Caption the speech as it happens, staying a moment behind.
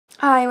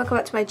Hi, welcome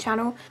back to my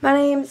channel. My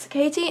name's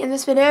Katie. In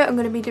this video I'm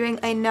going to be doing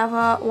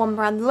another one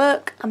brand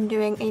look. I'm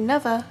doing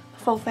another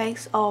full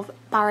face of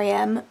Barry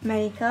M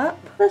makeup.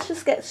 Let's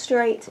just get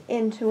straight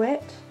into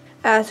it.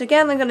 So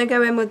again, I'm going to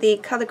go in with the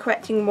colour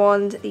correcting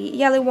wand, the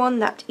yellow one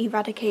that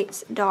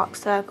eradicates dark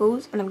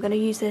circles, and I'm going to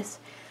use this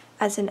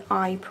as an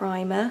eye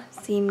primer,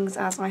 seeing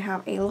as I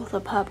have a lot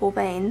of purple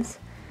veins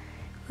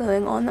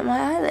going on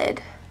my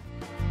eyelid.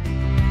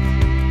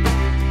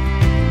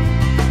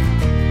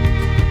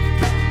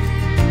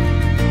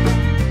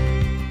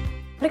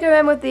 I'm going to go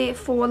in with the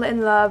Fall in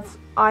Love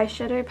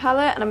eyeshadow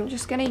palette, and I'm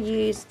just going to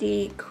use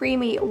the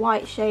creamy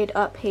white shade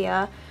up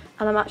here,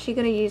 and I'm actually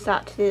going to use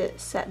that to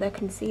set the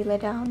concealer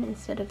down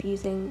instead of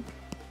using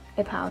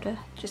a powder,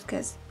 just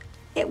because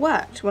it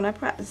worked when I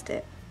practiced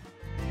it.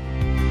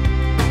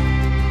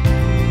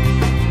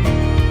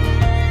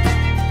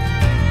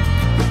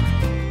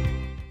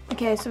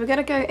 Okay, so we're going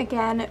to go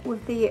again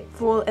with the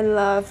Fall in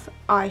Love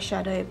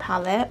eyeshadow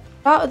palette.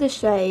 Out of the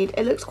shade,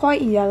 it looks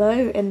quite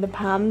yellow in the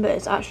pan, but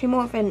it's actually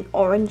more of an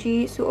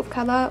orangey sort of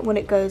colour when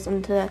it goes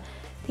into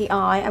the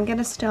eye. I'm going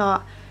to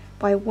start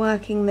by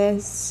working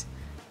this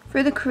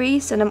through the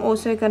crease, and I'm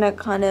also going to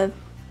kind of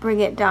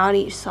bring it down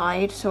each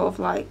side, sort of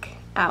like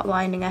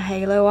outlining a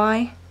halo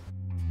eye.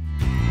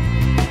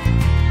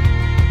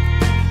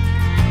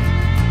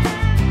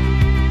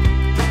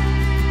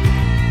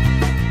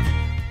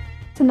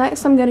 So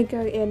next I'm going to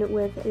go in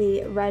with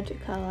the red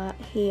colour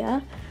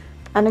here,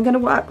 and I'm going to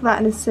work that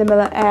in a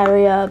similar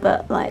area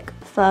but like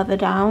further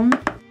down.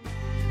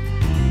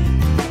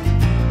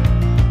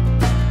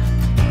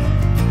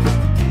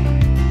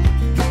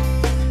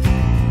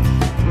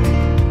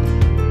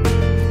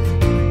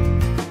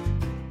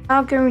 Now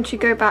I'm going to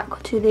go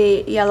back to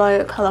the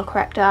yellow colour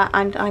corrector,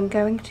 and I'm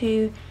going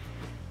to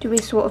do a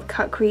sort of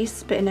cut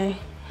crease but in a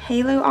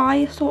halo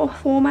eye sort of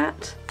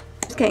format.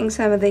 Just getting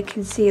some of the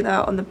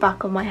concealer on the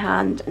back of my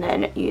hand and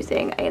then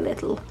using a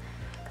little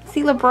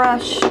concealer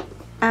brush.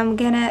 I'm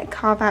gonna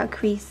carve out a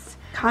crease.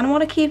 Kind of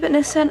want to keep it in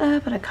the center,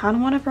 but I kind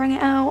of want to bring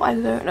it out. I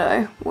don't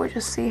know. We'll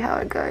just see how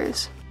it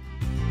goes.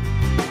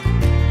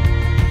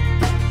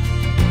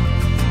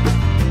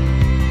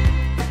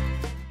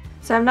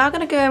 So I'm now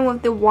going to go in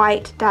with the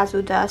white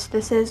Dazzle Dust.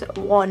 This is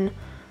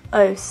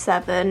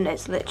 107.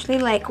 It's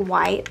literally like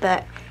white,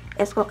 but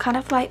it's got kind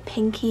of like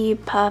pinky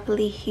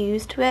purpley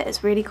hues to it.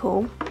 It's really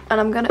cool. And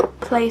I'm going to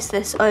place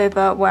this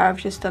over where I've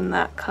just done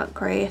that cut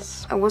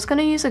crease. I was going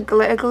to use a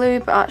glitter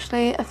glue, but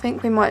actually I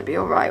think we might be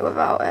alright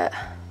without it.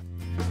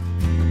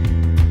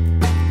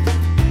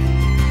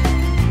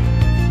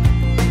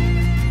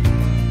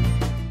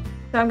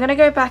 So I'm going to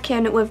go back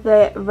in with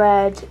the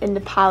red in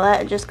the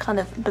palette and just kind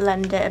of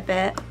blend it a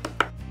bit.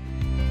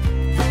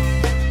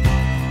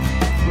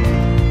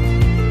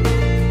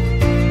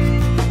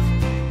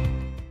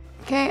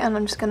 Okay, and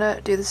I'm just going to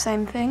do the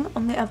same thing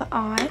on the other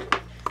eye.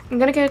 I'm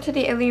going to go to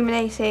the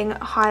illuminating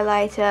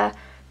highlighter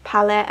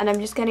palette, and I'm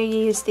just going to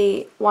use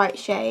the white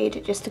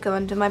shade just to go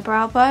under my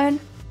brow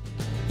bone.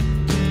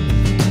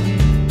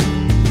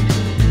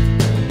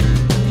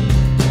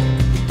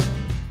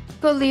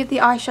 I'll leave the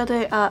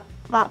eyeshadow at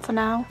that for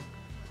now.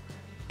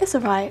 It's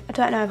alright. I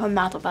don't know if I'm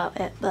mad about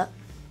it, but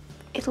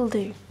it'll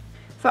do.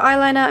 For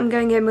eyeliner, I'm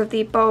going in with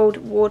the bold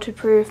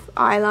waterproof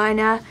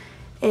eyeliner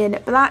in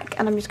black,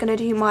 and I'm just going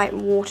to do my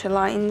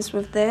waterlines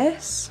with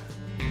this.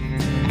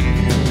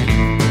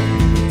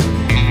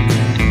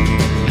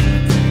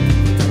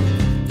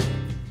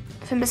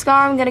 For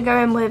mascara, I'm going to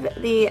go in with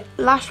the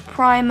lash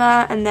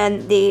primer and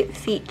then the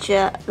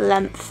feature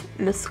length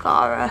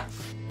mascara.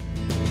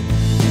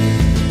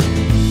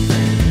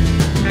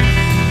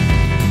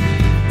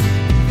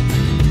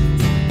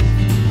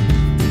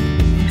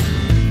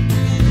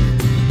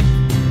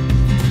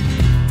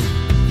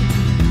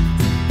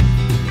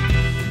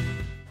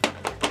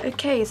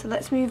 Okay, so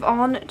let's move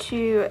on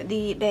to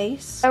the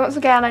base. So once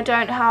again, I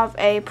don't have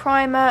a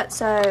primer,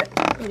 so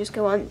we'll just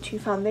go on to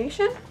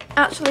foundation.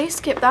 Actually,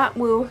 skip that,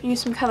 we'll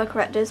use some colour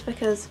correctors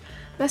because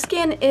my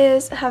skin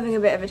is having a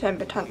bit of a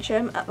temper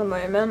tantrum at the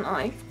moment.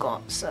 I've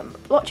got some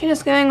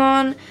blotchiness going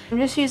on. I'm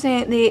just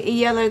using the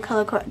yellow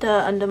colour corrector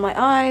under my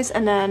eyes,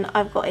 and then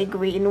I've got a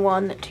green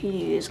one to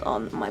use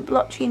on my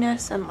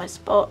blotchiness and my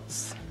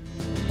spots.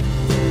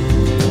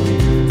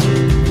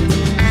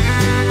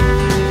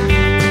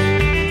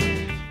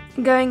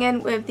 Going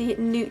in with the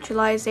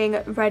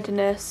neutralizing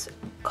redness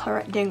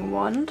correcting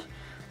wand.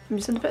 I'm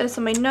just going to put this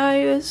on my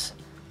nose,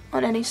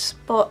 on any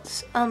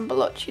spots and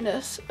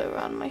blotchiness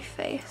around my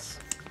face.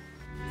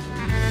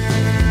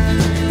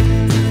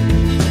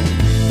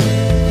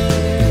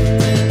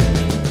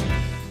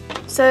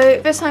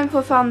 So this time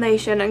for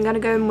foundation, I'm going to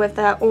go in with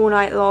the All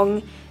Night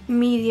Long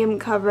medium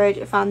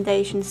coverage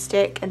foundation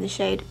stick in the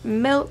shade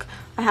Milk.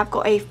 I have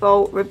got a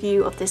full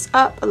review of this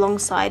up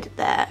alongside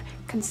their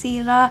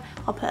concealer.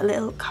 I'll put a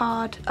little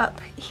card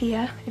up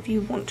here if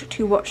you want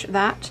to watch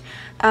that.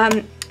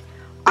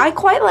 I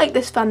quite like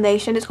this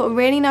foundation. It's got a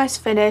really nice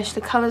finish.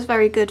 The colour's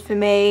very good for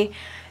me.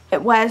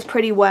 It wears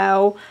pretty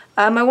well.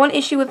 My one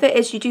issue with it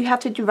is you do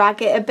have to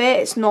drag it a bit.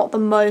 It's not the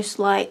most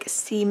like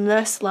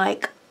seamless,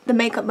 like the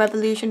Makeup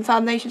Revolution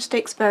foundation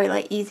stick's very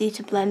like easy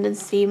to blend and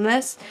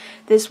seamless.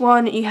 This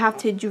one you have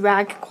to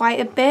drag quite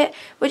a bit,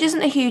 which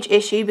isn't a huge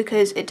issue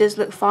because it does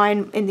look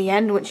fine in the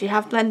end once you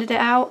have blended it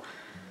out.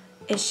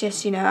 It's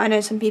just, you know, I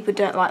know some people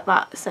don't like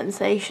that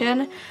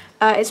sensation.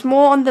 It's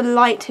more on the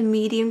light to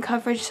medium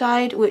coverage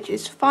side, which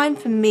is fine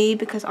for me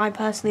because I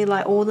personally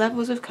like all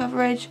levels of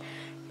coverage.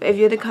 But if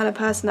you're the kind of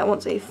person that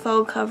wants a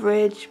full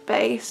coverage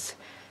base,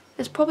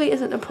 this probably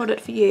isn't a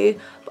product for you.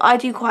 But I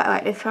do quite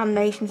like this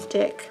foundation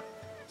stick.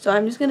 So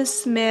I'm just going to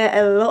smear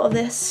a lot of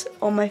this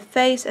on my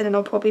face, and then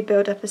I'll probably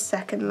build up a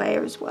second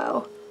layer as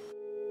well.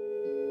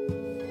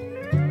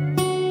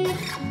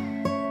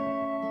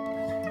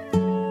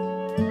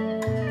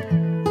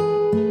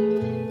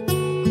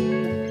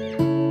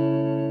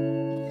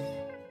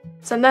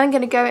 So I'm then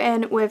going to go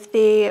in with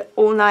the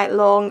All Night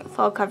Long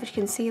Full Coverage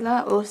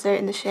Concealer, also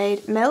in the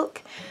shade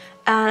Milk.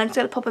 And I'm just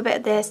going to pop a bit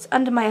of this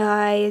under my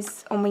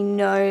eyes, on my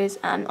nose,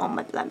 and on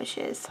my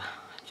blemishes,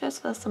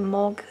 just for some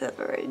more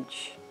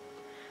coverage.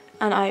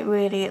 And I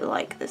really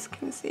like this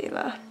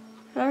concealer.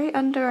 Very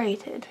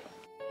underrated.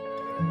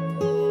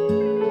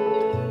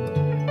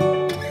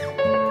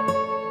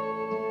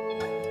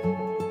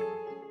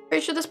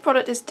 Pretty sure this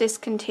product is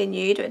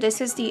discontinued, but this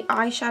is the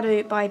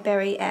eyeshadow by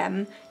Berry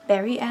M.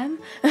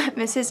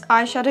 This is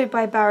eyeshadow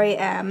by Barry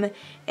M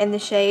in the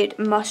shade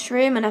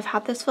Mushroom, and I've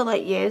had this for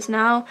like years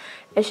now.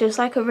 It's just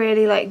like a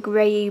really like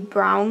grey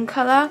brown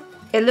colour.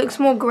 It looks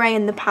more grey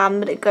in the pan,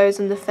 but it goes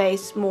on the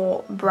face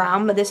more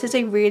brown. But this is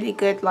a really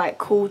good like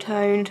cool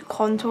toned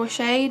contour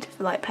shade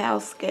for like pale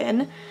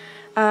skin.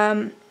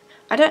 I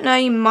don't know,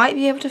 you might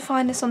be able to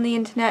find this on the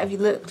internet if you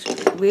looked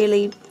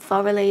really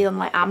thoroughly on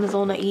like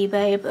Amazon or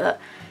eBay, but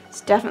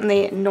it's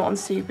definitely not on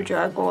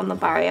Superdrug or on the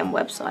Barry M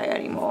website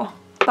anymore.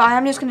 But I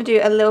am just going to do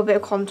a little bit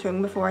of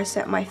contouring before I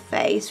set my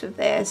face with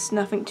this,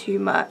 nothing too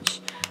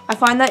much. I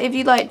find that if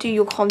you like do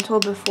your contour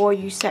before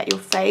you set your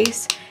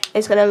face,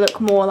 it's going to look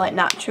more like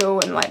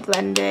natural and like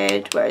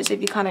blended, whereas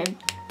if you kind of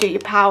do your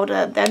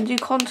powder then do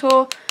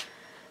contour,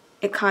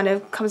 it kind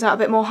of comes out a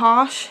bit more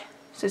harsh.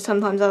 So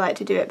sometimes I like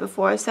to do it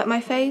before I set my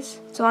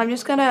face. So I'm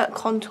just going to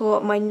contour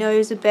my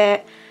nose a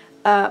bit,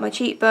 my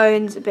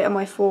cheekbones, a bit on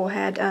my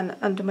forehead, and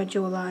under my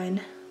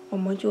jawline. Or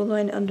my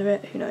jawline under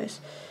it, who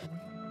knows.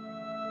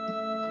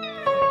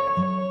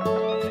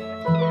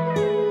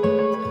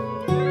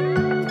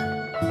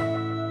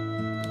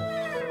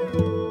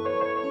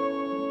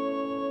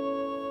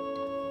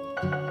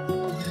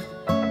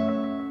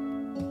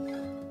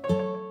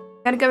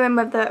 I'm going to go in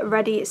with the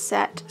Ready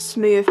Set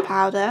Smooth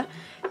powder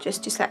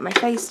just to set my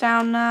face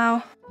down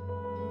now.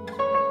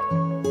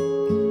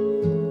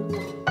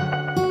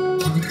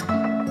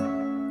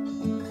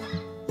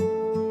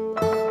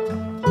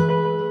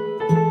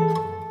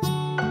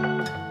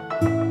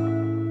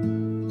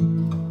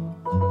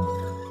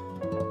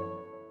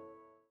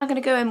 I'm going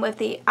to go in with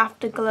the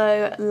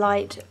Afterglow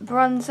Light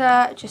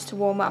Bronzer just to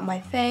warm up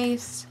my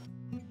face.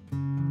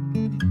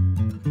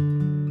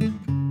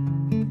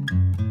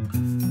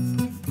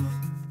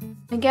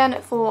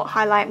 Again, for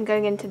highlight, I'm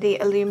going into the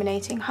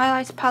Illuminating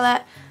Highlighter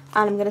palette,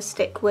 and I'm going to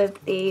stick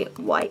with the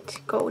white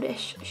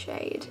goldish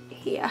shade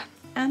here.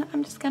 And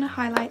I'm just going to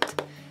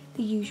highlight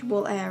the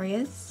usual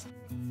areas.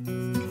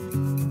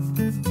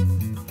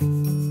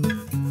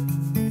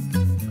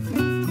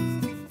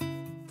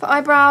 For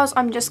eyebrows,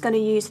 I'm just going to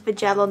use the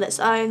gel on its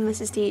own.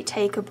 This is the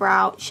Take a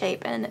Brow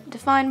Shape and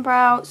Define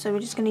Brow, so we're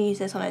just going to use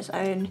this on its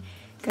own.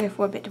 Go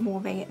for a bit more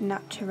of a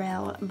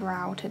natural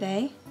brow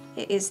today.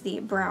 It is the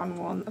brown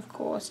one, of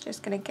course,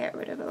 just going to get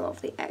rid of a lot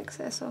of the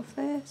excess of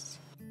this.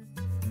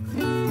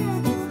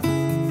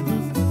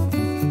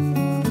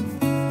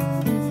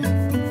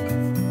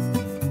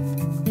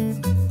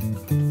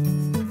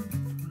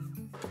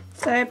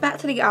 So back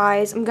to the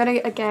eyes, I'm going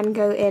to again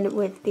go in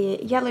with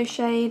the yellow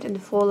shade in the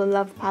Fall in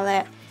Love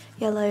palette,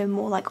 yellow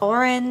more like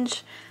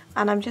orange,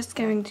 and I'm just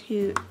going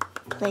to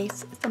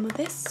place some of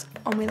this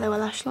on my lower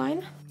lash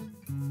line.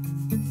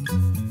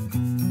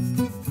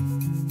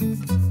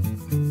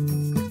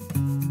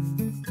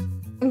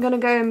 I'm going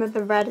to go in with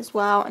the red as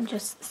well and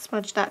just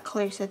smudge that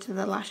closer to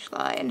the lash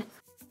line.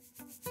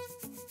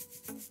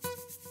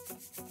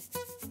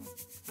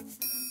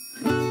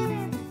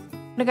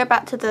 I'm going to go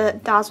back to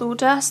the Dazzle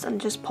Dust and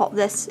just pop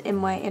this in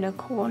my inner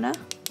corner.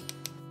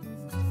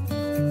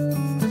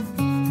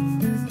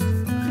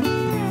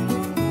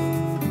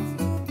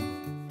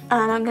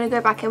 And I'm going to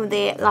go back in with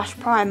the lash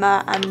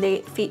primer and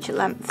the feature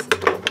length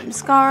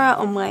mascara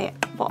on my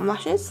bottom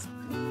lashes.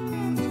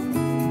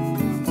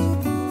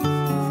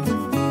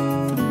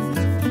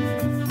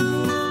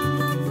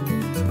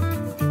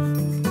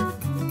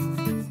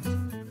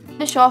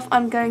 Finish off,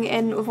 I'm going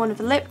in with one of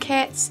the lip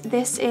kits.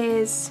 This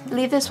is, I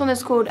believe this one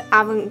is called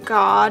Avant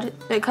Garde.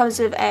 It comes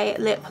with a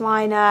lip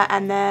liner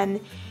and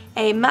then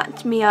a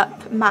Matte Me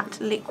Up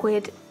matte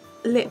liquid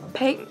lip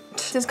paint.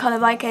 This is kind of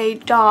like a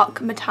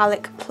dark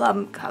metallic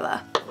plum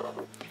colour.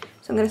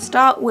 So I'm going to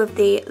start with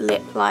the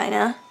lip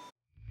liner.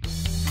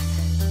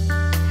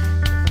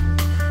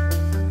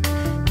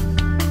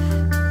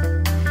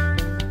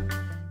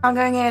 I'm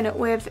going in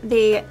with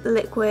the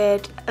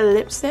liquid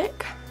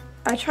lipstick.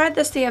 I tried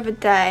this the other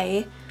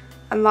day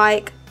and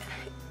like,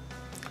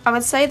 I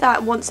would say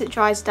that once it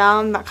dries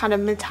down, that kind of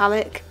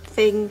metallic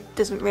thing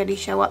doesn't really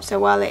show up so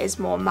well. It is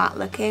more matte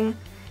looking,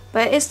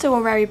 but it is still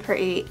a very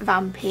pretty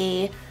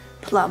vampy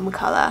plum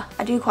colour.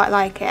 I do quite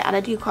like it, and I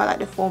do quite like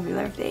the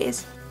formula of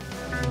these.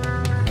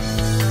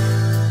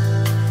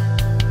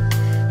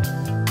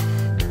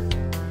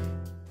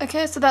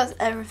 Okay, so that's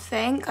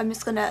everything. I'm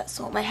just gonna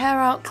sort my hair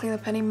out, clean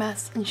up any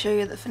mess, and show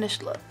you the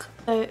finished look.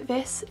 So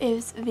this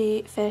is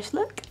the finished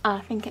look. I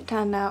think it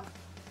turned out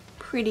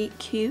pretty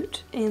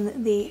cute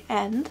in the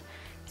end.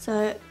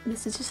 So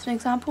this is just an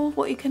example of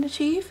what you can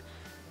achieve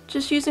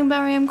just using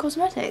Barium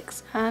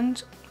Cosmetics,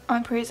 and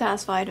I'm pretty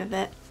satisfied with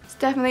it. It's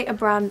definitely a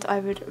brand I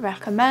would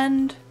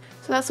recommend.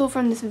 So that's all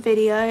from this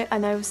video,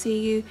 and I will see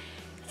you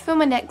for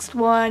my next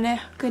one.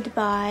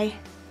 Goodbye.